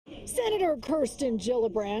Senator Kirsten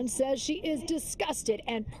Gillibrand says she is disgusted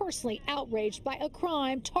and personally outraged by a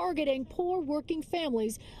crime targeting poor working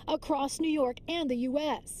families across New York and the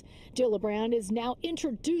U.S. Gillibrand is now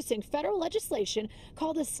introducing federal legislation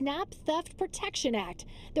called the SNAP Theft Protection Act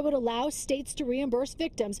that would allow states to reimburse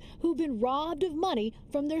victims who've been robbed of money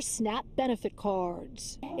from their SNAP benefit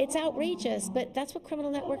cards. It's outrageous, but that's what criminal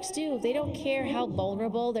networks do. They don't care how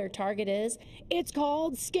vulnerable their target is. It's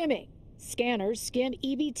called skimming. Scanners skim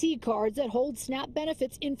EBT cards that hold SNAP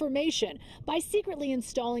benefits information by secretly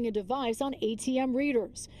installing a device on ATM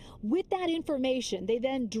readers. With that information, they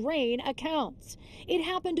then drain accounts. It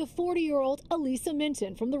happened to 40-year-old Elisa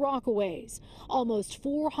Minton from the Rockaways. Almost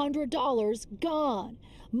 $400 gone.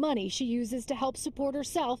 Money she uses to help support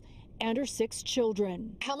herself and her 6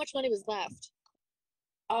 children. How much money was left?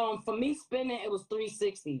 For me spending, it was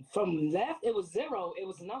 $360. From left, it was zero. It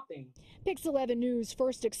was nothing. Pix 11 News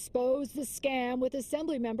first exposed the scam with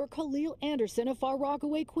Assemblymember Khalil Anderson of Far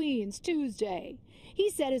Rockaway, Queens, Tuesday. He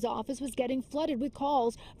said his office was getting flooded with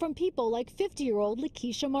calls from people like 50-year-old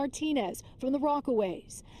Lakeisha Martinez from the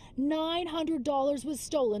Rockaways. $900 was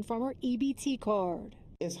stolen from her EBT card.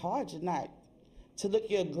 It's hard to look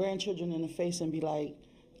your grandchildren in the face and be like,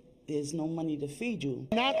 there's no money to feed you.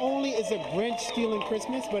 Not only is it Grinch stealing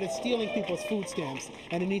Christmas, but it's stealing people's food stamps,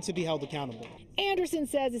 and it needs to be held accountable. Anderson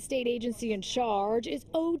says the state agency in charge is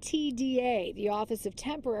OTDA, the Office of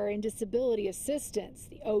Temporary and Disability Assistance.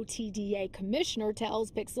 The OTDA commissioner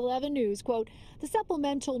tells Pix 11 News, quote, the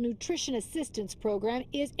Supplemental Nutrition Assistance Program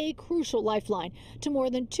is a crucial lifeline to more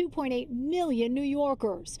than 2.8 million New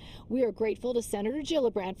Yorkers. We are grateful to Senator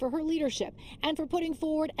Gillibrand for her leadership and for putting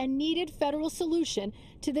forward a needed federal solution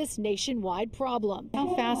to this nationwide problem.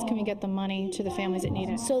 How fast can we get the money to the families that need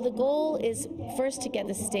it? So the goal is first to get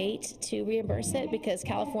the state to reimburse it, because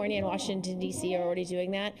California and Washington, D.C. are already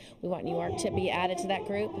doing that. We want New York to be added to that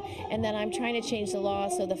group. And then I'm trying to change the law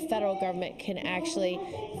so the federal government can actually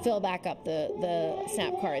fill back up the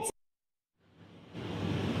SNAP cards.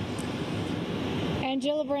 And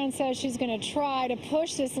Gillibrand says she's going to try to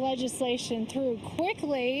push this legislation through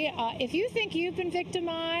quickly. If you think you've been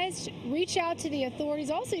victimized, reach out to the authorities.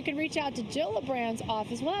 Also, you can reach out to Gillibrand's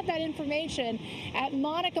office. We'll have that information at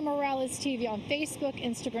Monica Morales TV on Facebook,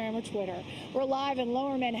 Instagram, or Twitter. We're live in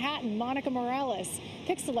Lower Manhattan. Monica Morales,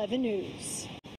 Pix 11 News.